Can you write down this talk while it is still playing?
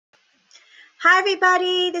Hi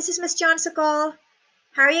everybody, this is Miss Johnsicle.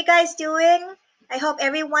 How are you guys doing? I hope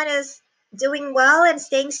everyone is doing well and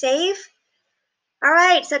staying safe. All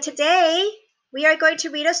right, so today we are going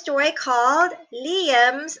to read a story called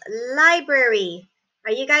Liam's Library.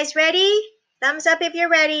 Are you guys ready? Thumbs up if you're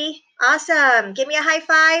ready. Awesome. Give me a high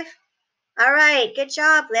five. All right, good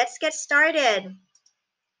job. Let's get started.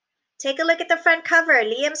 Take a look at the front cover,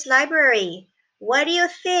 Liam's Library. What do you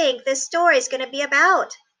think this story is going to be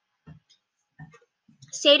about?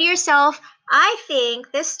 Say to yourself, I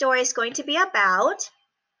think this story is going to be about,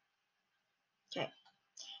 okay.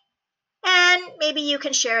 And maybe you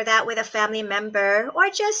can share that with a family member or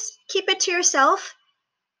just keep it to yourself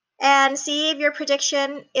and see if your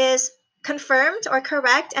prediction is confirmed or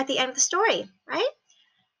correct at the end of the story, right?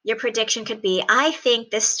 Your prediction could be, I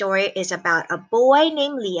think this story is about a boy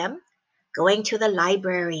named Liam going to the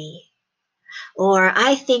library. Or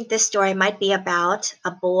I think this story might be about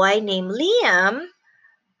a boy named Liam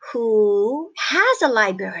who has a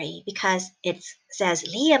library because it says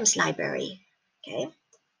Liam's Library. Okay.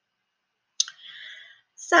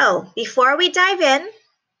 So before we dive in,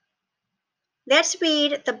 let's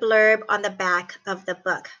read the blurb on the back of the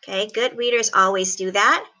book. Okay. Good readers always do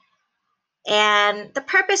that. And the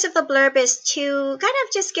purpose of the blurb is to kind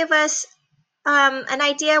of just give us an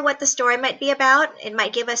idea what the story might be about. It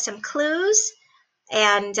might give us some clues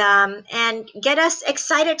and get us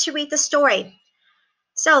excited to read the story.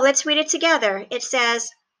 So let's read it together. It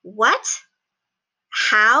says, what?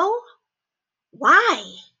 How? Why?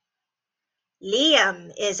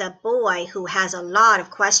 Liam is a boy who has a lot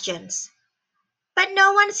of questions, but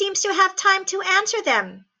no one seems to have time to answer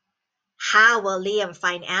them. How will Liam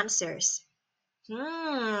find answers?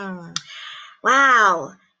 Wow.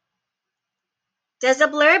 Does the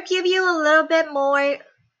blurb give you a little bit more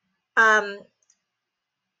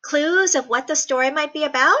clues of what the story might be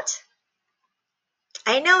about?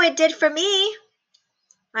 I know it did for me,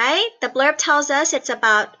 right? The blurb tells us it's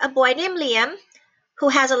about a boy named Liam who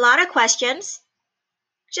has a lot of questions,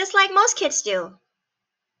 just like most kids do.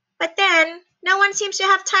 But then no one seems to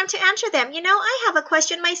have time to answer them. You know, I have a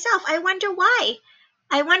question myself. I wonder why.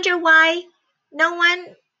 I wonder why no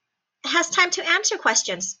one has time to answer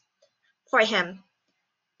questions for him.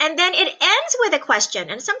 And then it ends with a question.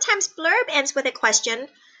 And sometimes blurb ends with a question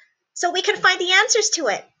so we can find the answers to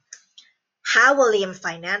it. How will Liam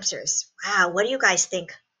find answers? Wow, what do you guys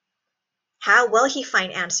think? How will he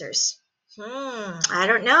find answers? I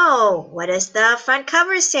don't know. What does the front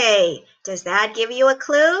cover say? Does that give you a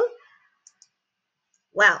clue?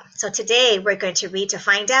 Well, so today we're going to read to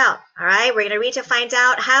find out. All right, we're going to read to find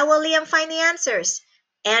out how will Liam find the answers.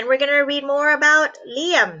 And we're going to read more about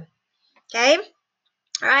Liam. Okay?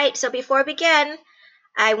 All right, so before we begin,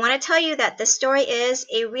 I want to tell you that this story is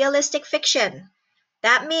a realistic fiction.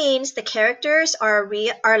 That means the characters are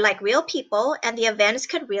like real people and the events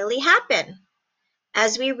could really happen.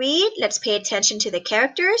 As we read, let's pay attention to the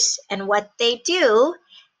characters and what they do,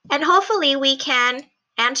 and hopefully we can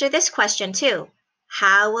answer this question too.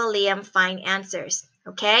 How will Liam find answers?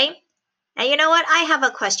 Okay? And you know what? I have a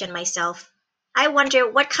question myself. I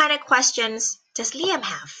wonder what kind of questions does Liam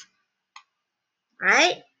have?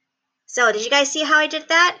 Right? So did you guys see how I did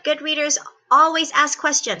that? Good readers always ask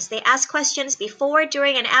questions. They ask questions before,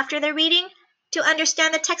 during, and after their reading to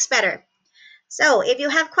understand the text better. So if you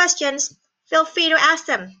have questions, feel free to ask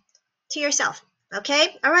them to yourself.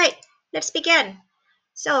 Okay? All right, let's begin.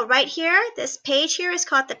 So right here, this page here is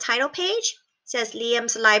called the title page. It says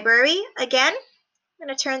Liam's Library. Again, I'm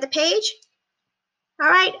going to turn the page. All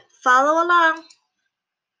right, follow along.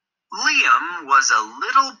 Liam was a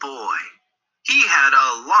little boy. He had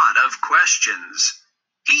a lot of questions.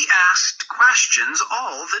 He asked questions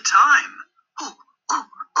all the time.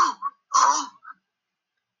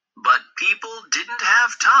 But people didn't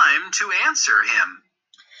have time to answer him.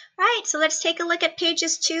 Right, so let's take a look at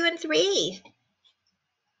pages 2 and 3.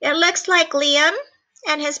 It looks like Liam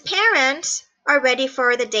and his parents are ready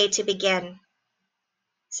for the day to begin.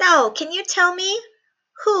 So, can you tell me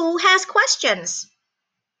who has questions?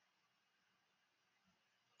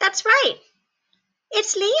 That's right.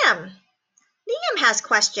 It's Liam. Liam has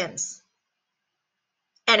questions.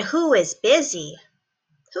 And who is busy?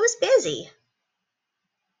 Who's busy?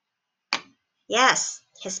 Yes,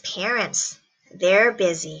 his parents. They're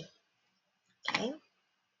busy. Okay.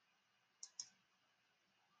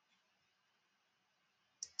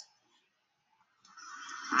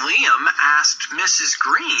 Liam asked Mrs.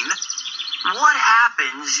 Green, "What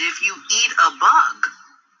happens if you eat a bug?"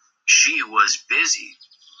 She was busy.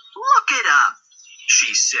 "Look it up,"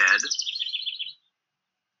 she said.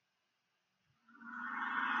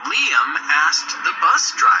 Liam asked the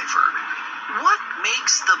bus driver,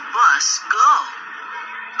 makes the bus go?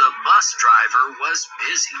 The bus driver was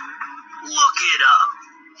busy. Look it up,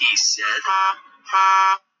 he said.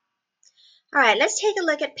 All right, let's take a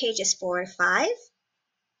look at pages 4 and 5.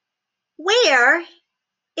 Where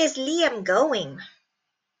is Liam going?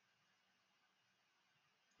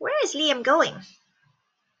 Where is Liam going?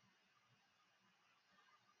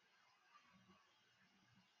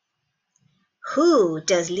 Who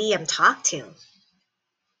does Liam talk to?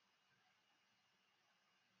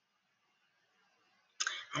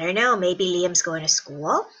 I don't know, maybe Liam's going to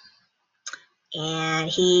school and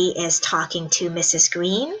he is talking to Mrs.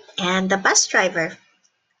 Green and the bus driver,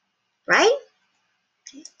 right?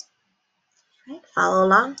 Right, follow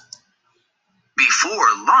along. Before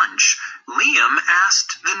lunch, Liam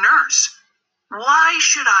asked the nurse, "Why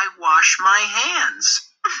should I wash my hands?"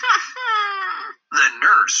 The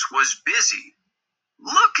nurse was busy.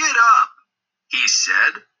 "Look it up," he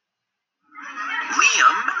said.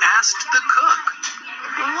 Liam asked the cook,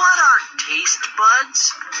 "What are taste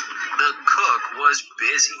buds?" The cook was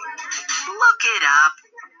busy. "Look it up,"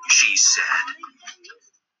 she said.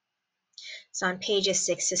 So on pages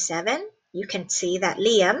 6 to 7, you can see that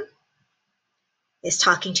Liam is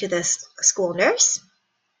talking to the school nurse,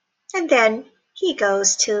 and then he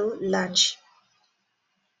goes to lunch.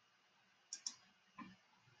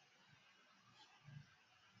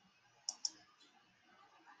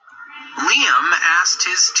 Liam asked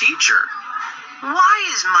his teacher,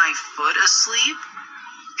 "Why is my foot asleep?"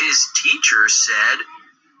 His teacher said,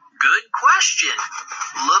 "Good question.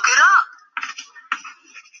 Look it up."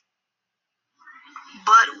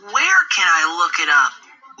 "But where can I look it up?"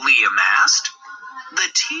 Liam asked. The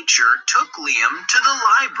teacher took Liam to the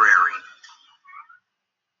library.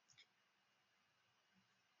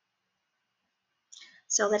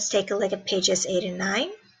 So let's take a look at pages 8 and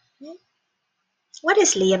 9. What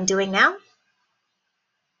is Liam doing now?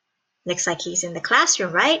 Looks like he's in the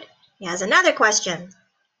classroom, right? He has another question.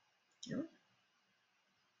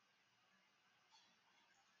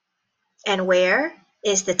 And where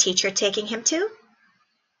is the teacher taking him to?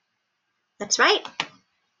 That's right,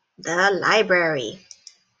 the library.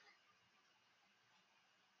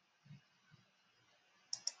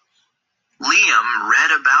 Liam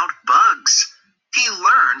read about bugs. He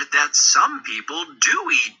learned that some people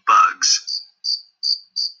do eat bugs.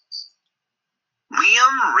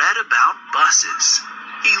 Liam read about buses.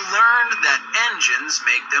 He learned that engines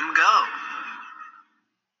make them go.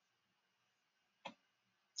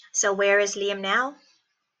 So where is Liam now?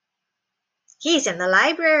 He's in the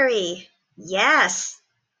library. Yes.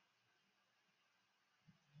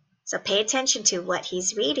 So pay attention to what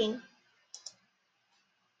he's reading.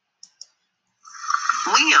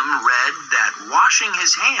 Liam read that washing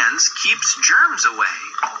his hands keeps germs away.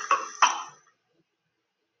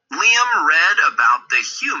 Liam read about the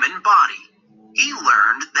human body. He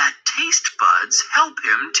learned that taste buds help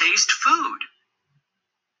him taste food.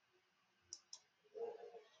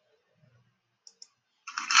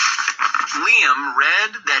 Liam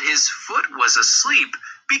read that his foot was asleep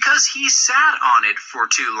because he sat on it for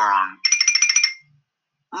too long.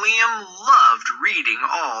 Liam loved reading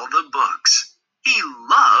all the books. He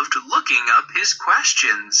loved looking up his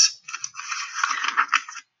questions.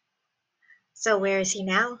 So where is he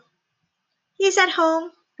now? He's at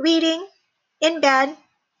home, reading, in bed.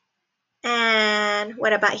 And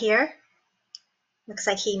what about here? Looks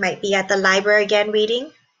like he might be at the library again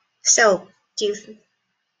reading. So do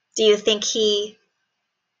you think he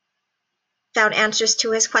found answers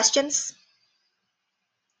to his questions?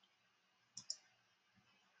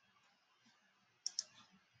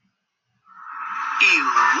 He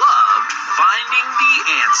loved finding the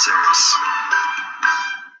answers.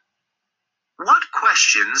 What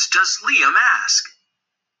questions does Liam ask?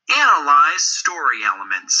 Analyze story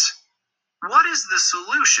elements. What is the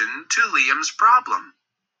solution to Liam's problem?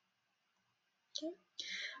 Okay.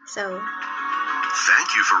 So,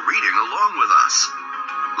 thank you for reading along with us.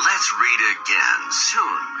 Let's read again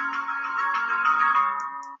soon.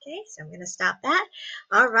 okay, so I'm going to stop that.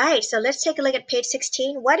 All right, so let's take a look at page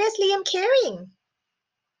 16. What is Liam carrying?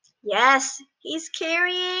 Yes, he's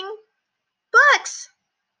carrying books.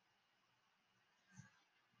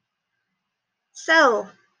 So,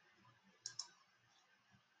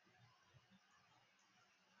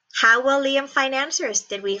 how will Liam find answers?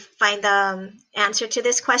 Did we find the answer to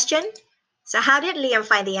this question? So how did Liam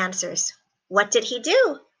find the answers? What did he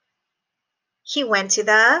do? He went to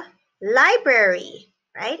the library,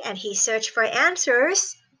 right? And he searched for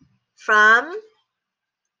answers from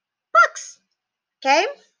books. Okay?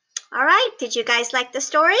 All right, did you guys like the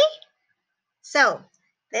story? So,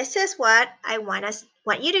 this is what I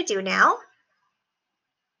want you to do now.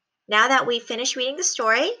 now that we finished reading the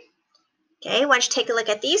story, okay, I want you to take a look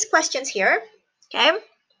at these questions here. Okay,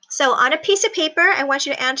 so on a piece of paper, I want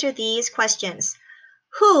you to answer these questions.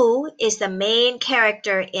 Who is the main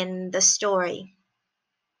character in the story?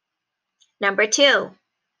 Number 2,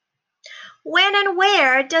 when and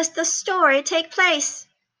where does the story take place?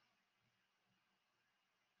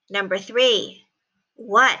 Number 3,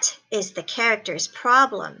 what is the character's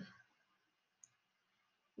problem?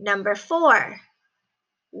 Number 4,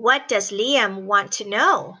 what does Liam want to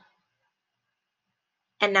know?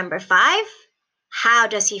 And number 5, how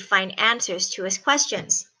does he find answers to his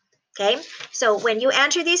questions? Okay, so when you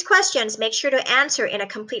answer these questions, make sure to answer in a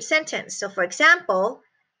complete sentence. So for example,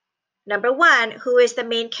 number 1, who is the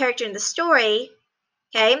main character in the story?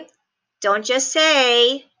 Okay, don't just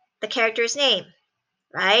say the character's name,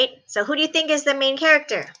 right? So who do you think is the main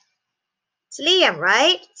character? It's Liam,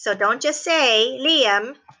 right? So don't just say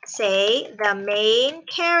Liam, say the main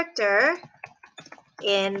character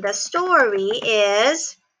in the story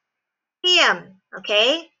is Liam,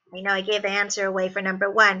 okay? I know I gave the answer away for number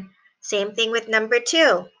 1. Same thing with number 2,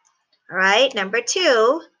 all right? Number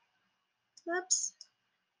 2,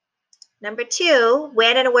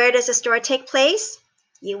 when and where does the story take place?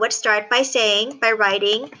 You would start by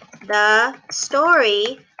writing the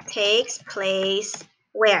story takes place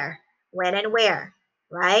where? When and where,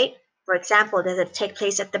 right? For example, does it take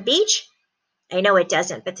place at the beach? I know it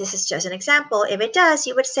doesn't, but this is just an example. If it does,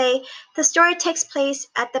 you would say the story takes place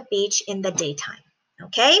at the beach in the daytime,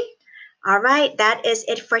 okay? All right, that is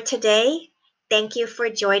it for today. Thank you for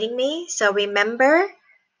joining me. So remember,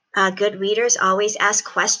 good readers always ask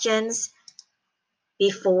questions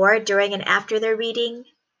before, during, and after their reading.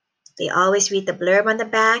 They always read the blurb on the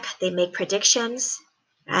back. They make predictions,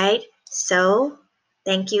 right? So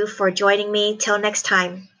thank you for joining me. Till next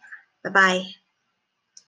time. Bye-bye.